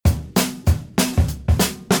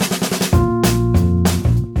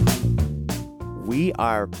we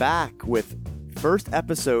are back with first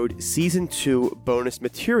episode, season 2 bonus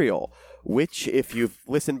material, which, if you've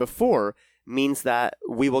listened before, means that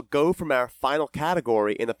we will go from our final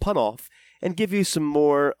category in the pun-off and give you some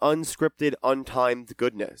more unscripted, untimed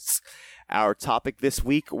goodness. Our topic this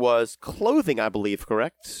week was clothing, I believe,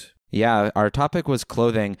 correct? Yeah, our topic was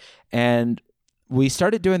clothing, and we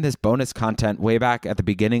started doing this bonus content way back at the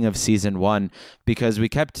beginning of season 1 because we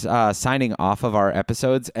kept signing off of our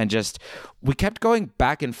episodes and we kept going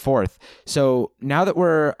back and forth. So now that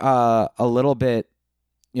we're a little bit,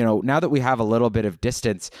 now that we have a little bit of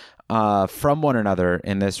distance from one another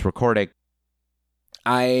in this recording,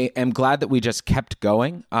 I am glad that we just kept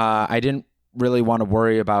going. I didn't really want to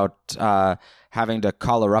worry about having to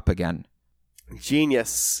call her up again.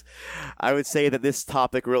 Genius. I would say that this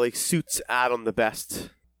topic really suits Adam the best.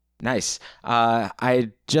 Nice.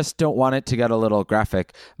 I just don't want it to get a little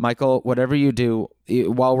graphic. Michael, whatever you do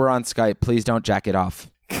while we're on Skype, please don't jack it off.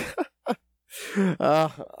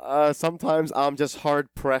 Sometimes I'm just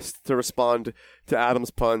hard-pressed to respond to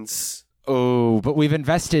Adam's puns. Oh, but we've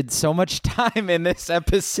invested so much time in this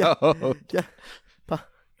episode. Yeah.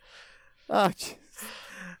 I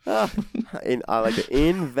like it.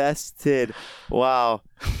 Invested. Wow.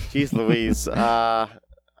 Jeez Louise.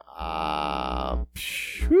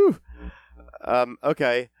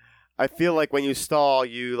 Okay. I feel like when you stall,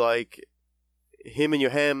 you like him and you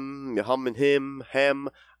hem, you hum and him, hem.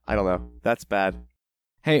 I don't know. That's bad.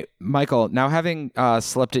 Hey, Michael, now having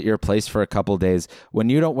slept at your place for a couple days, when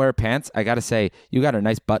you don't wear pants, I gotta say, you got a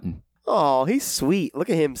nice button. Oh, he's sweet. Look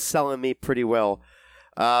at him selling me pretty well.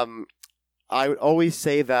 I would always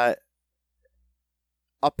say that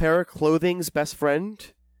a pair of clothing's best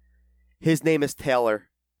friend, his name is Taylor.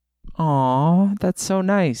 Aw, that's so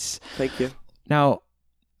nice. Thank you. Now,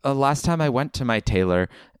 last time I went to my tailor,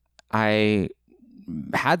 I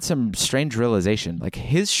had some strange realization. Like,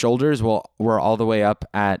 his shoulders were all the way up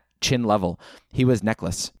at chin level. He was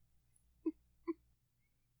necklace.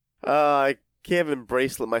 I can't even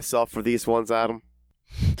bracelet myself for these ones, Adam.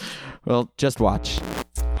 Well, just watch.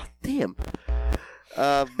 Damn.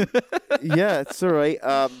 Yeah, it's all right.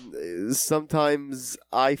 Sometimes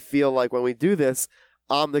I feel like when we do this,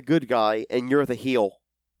 I'm the good guy and you're the heel.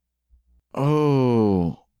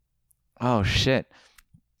 Oh, shit.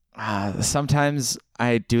 Sometimes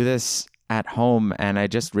I do this at home and I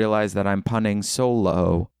just realize that I'm punning so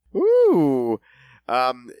low. Ooh.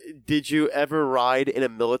 Did you ever ride in a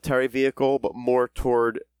military vehicle, but more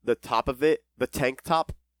toward the top of it, the tank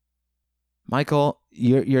top? Michael,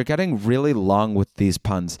 you're getting really long with these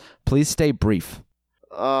puns. Please stay brief.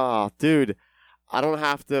 Oh, dude, I don't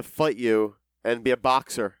have to fight you and be a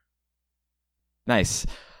boxer. Nice.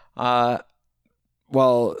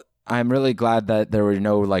 Well, I'm really glad that there were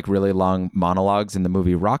no really long monologues in the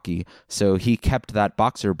movie Rocky, so he kept that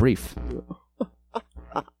boxer brief.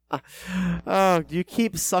 Oh, you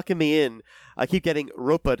keep sucking me in. I keep getting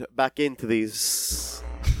roped back into these.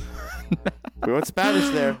 We went Spanish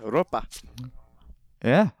there. Ropa.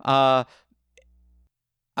 Yeah.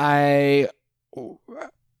 I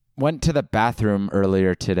went to the bathroom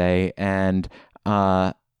earlier today and,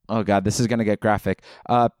 oh God, this is going to get graphic.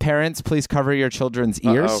 Parents, please cover your children's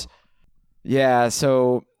ears. Uh-oh. Yeah.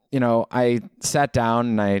 So, I sat down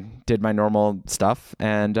and I did my normal stuff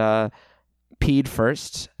and, peed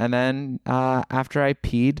first. And then, after I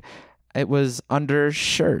peed, it was under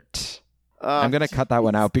shirt. I'm going to cut that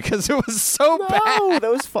one out because it was so bad. No, that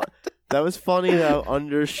was fun. That was funny though.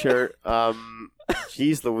 Undershirt.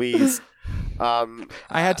 Jeez Louise.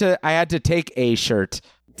 I had to take a shirt.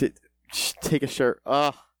 Take a shirt.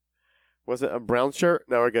 Was it a brown shirt?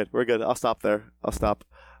 No, we're good. We're good. I'll stop there. I'll stop.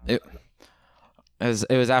 It was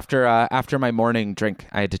after my morning drink.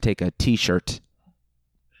 I had to take a t-shirt.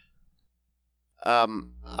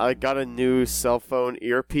 I got a new cell phone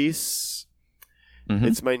earpiece. Mm-hmm.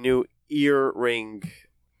 It's my new ear ring.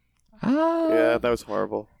 Yeah, that was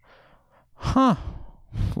horrible. Huh.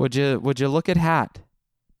 Would you look at Hat?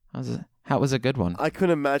 Hat was a good one. I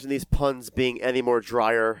couldn't imagine these puns being any more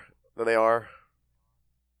drier than they are.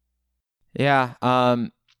 Yeah.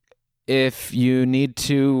 If you need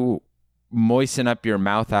to moisten up your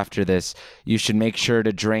mouth after this, you should make sure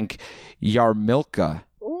to drink Yarmilka.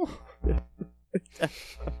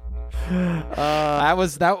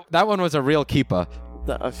 That one was a real keeper.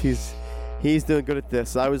 He's doing good at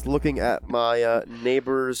this. I was looking at my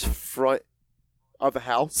neighbor's front of the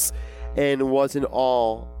house and was in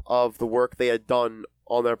awe of the work they had done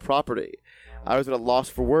on their property. I was at a loss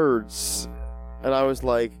for words, and I was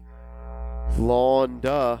like, lawn,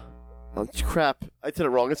 duh. Oh, crap. I said it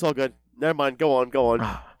wrong. It's all good. Never mind. Go on.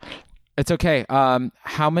 It's okay.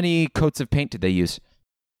 How many coats of paint did they use?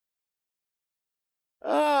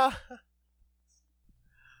 I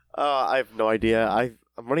have no idea. I'm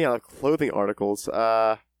running out of clothing articles.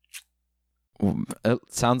 It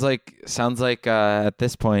sounds like at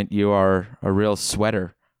this point you are a real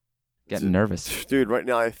sweater. Getting nervous. Dude, right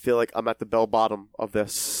now I feel like I'm at the bell bottom of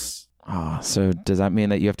this. Oh, so does that mean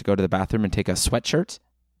that you have to go to the bathroom and take a sweatshirt?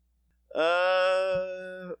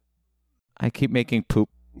 I keep making poop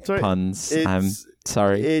puns. I'm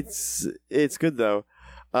sorry. It's good though.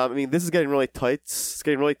 I mean, this is getting really tight. It's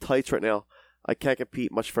getting really tight right now. I can't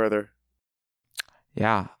compete much further.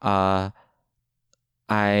 Yeah.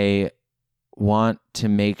 I want to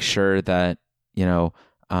make sure that, you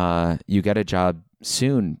get a job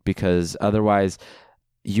soon, because otherwise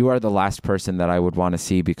you are the last person that I would want to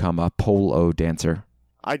see become a polo dancer.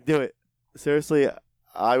 I'd do it. Seriously,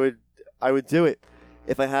 I would do it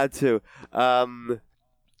if I had to.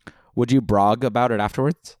 Would you brag about it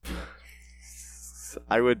afterwards?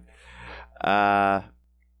 I would.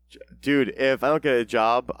 Dude, if I don't get a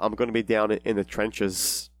job, I'm going to be down in the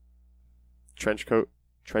trenches.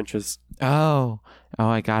 Trenches. Oh,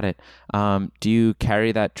 I got it. Do you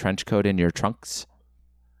carry that trench coat in your trunks?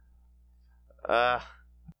 God,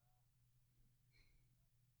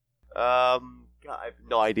 I have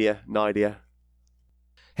no idea.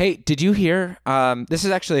 Hey, did you hear? This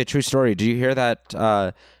is actually a true story. Did you hear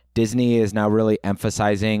that Disney is now really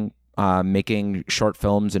emphasizing making short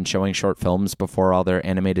films and showing short films before all their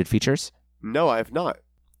animated features? No, I have not.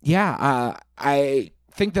 Yeah, I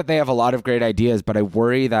think that they have a lot of great ideas, but I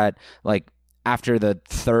worry that after the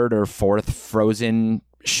third or fourth Frozen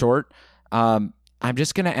short, we're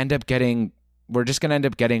just gonna end up getting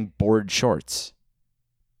bored shorts.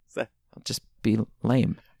 I'll just be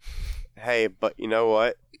lame. Hey, but you know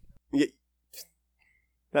what?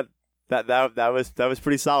 That was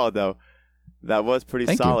pretty solid though. That was pretty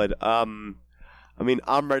Thank solid. You. I mean,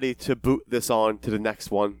 I'm ready to boot this on to the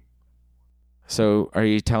next one. So, are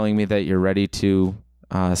you telling me that you're ready to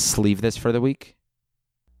sleeve this for the week?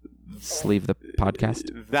 Sleeve the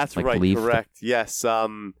podcast? That's right. Correct. Yes.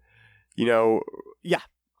 Yeah,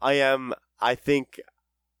 I am. I think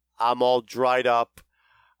I'm all dried up.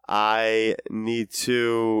 I need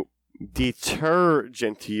to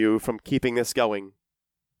detergent you from keeping this going.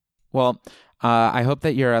 Well, I hope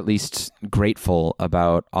that you're at least grateful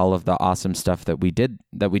about all of the awesome stuff that we did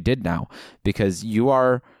now, because you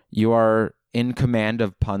are in command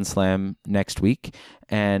of Pun Slam next week,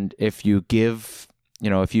 and if you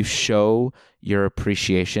show your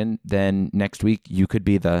appreciation, then next week you could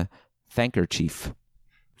be the thanker chief.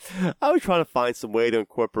 I was trying to find some way to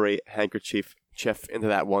incorporate handkerchief chef into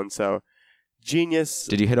that one, so genius.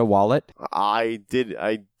 Did you hit a wallet? I did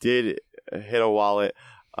hit a wallet.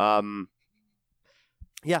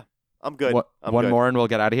 Yeah, I'm good. One more and we'll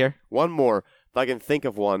get out of here? One more, if I can think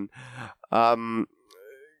of one.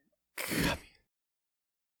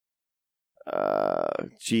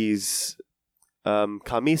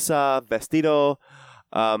 Camisa, vestido,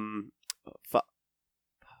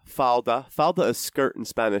 falda. Falda is skirt in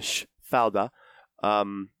Spanish. Falda.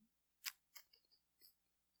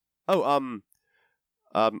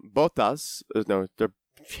 Botas. No, they're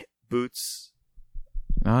boots.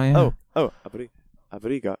 Oh yeah. Oh, abrigo.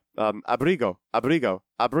 Abrigo.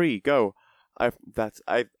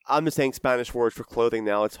 I'm just saying Spanish words for clothing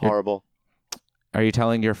now. It's horrible. Are you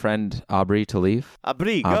telling your friend Aubrey to leave?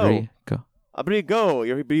 Abrigo. Abrigo.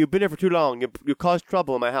 You've been here for too long. You caused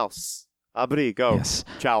trouble in my house. Abrigo. Yes.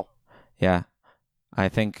 Ciao. Yeah. I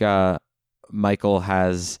think Michael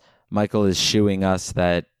is shooing us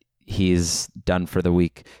that he's done for the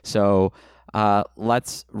week. So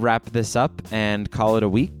let's wrap this up and call it a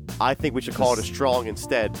week. I think we should call it a strong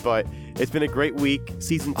instead, but it's been a great week.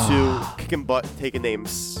 Season 2, kicking butt, taking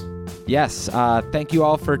names. Yes. Thank you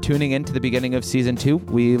all for tuning in to the beginning of Season 2.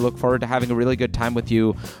 We look forward to having a really good time with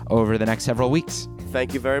you over the next several weeks.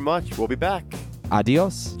 Thank you very much. We'll be back.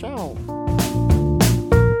 Adios. Ciao.